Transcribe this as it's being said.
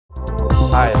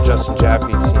Hi, I'm Justin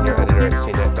Jaffe, Senior Editor at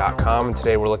CNET.com, and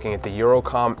today we're looking at the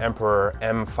Eurocom Emperor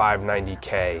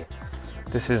M590K.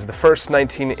 This is the first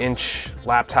 19-inch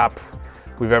laptop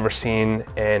we've ever seen,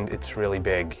 and it's really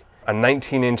big. A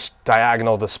 19-inch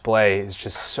diagonal display is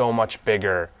just so much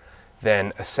bigger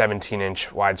than a 17-inch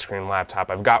widescreen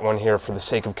laptop. I've got one here for the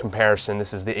sake of comparison.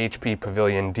 This is the HP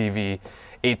Pavilion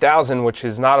DV8000, which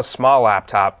is not a small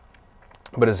laptop,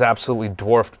 but is absolutely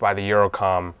dwarfed by the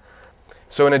Eurocom.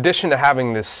 So in addition to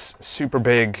having this super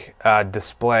big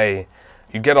display,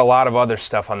 you get a lot of other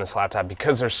stuff on this laptop.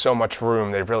 Because there's so much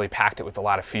room, they've really packed it with a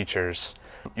lot of features.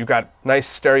 You've got nice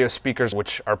stereo speakers,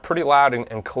 which are pretty loud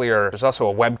and clear. There's also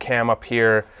a webcam up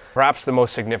here. Perhaps the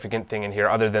most significant thing in here,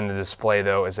 other than the display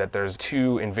though, is that there's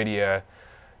two NVIDIA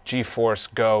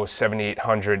GeForce Go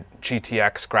 7800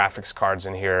 GTX graphics cards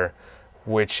in here,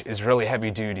 which is really heavy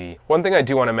duty. One thing I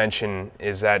do want to mention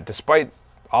is that despite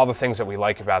all the things that we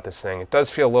like about this thing, it does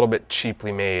feel a little bit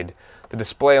cheaply made. The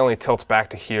display only tilts back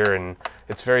to here, and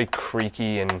it's very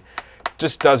creaky and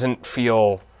just doesn't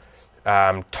feel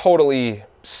totally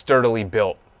sturdily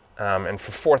built. And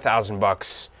for 4,000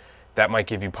 bucks, that might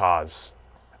give you pause.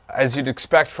 As you'd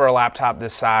expect for a laptop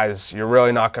this size, you're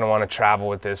really not going to want to travel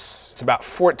with this. It's about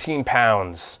 14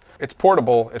 pounds. It's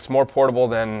portable. It's more portable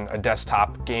than a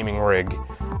desktop gaming rig,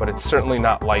 but it's certainly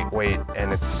not lightweight,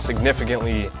 and it's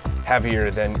significantly heavier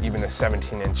than even a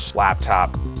 17-inch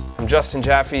laptop. I'm Justin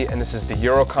Jaffe, and this is the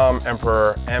Eurocom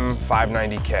Emperor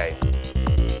M590K.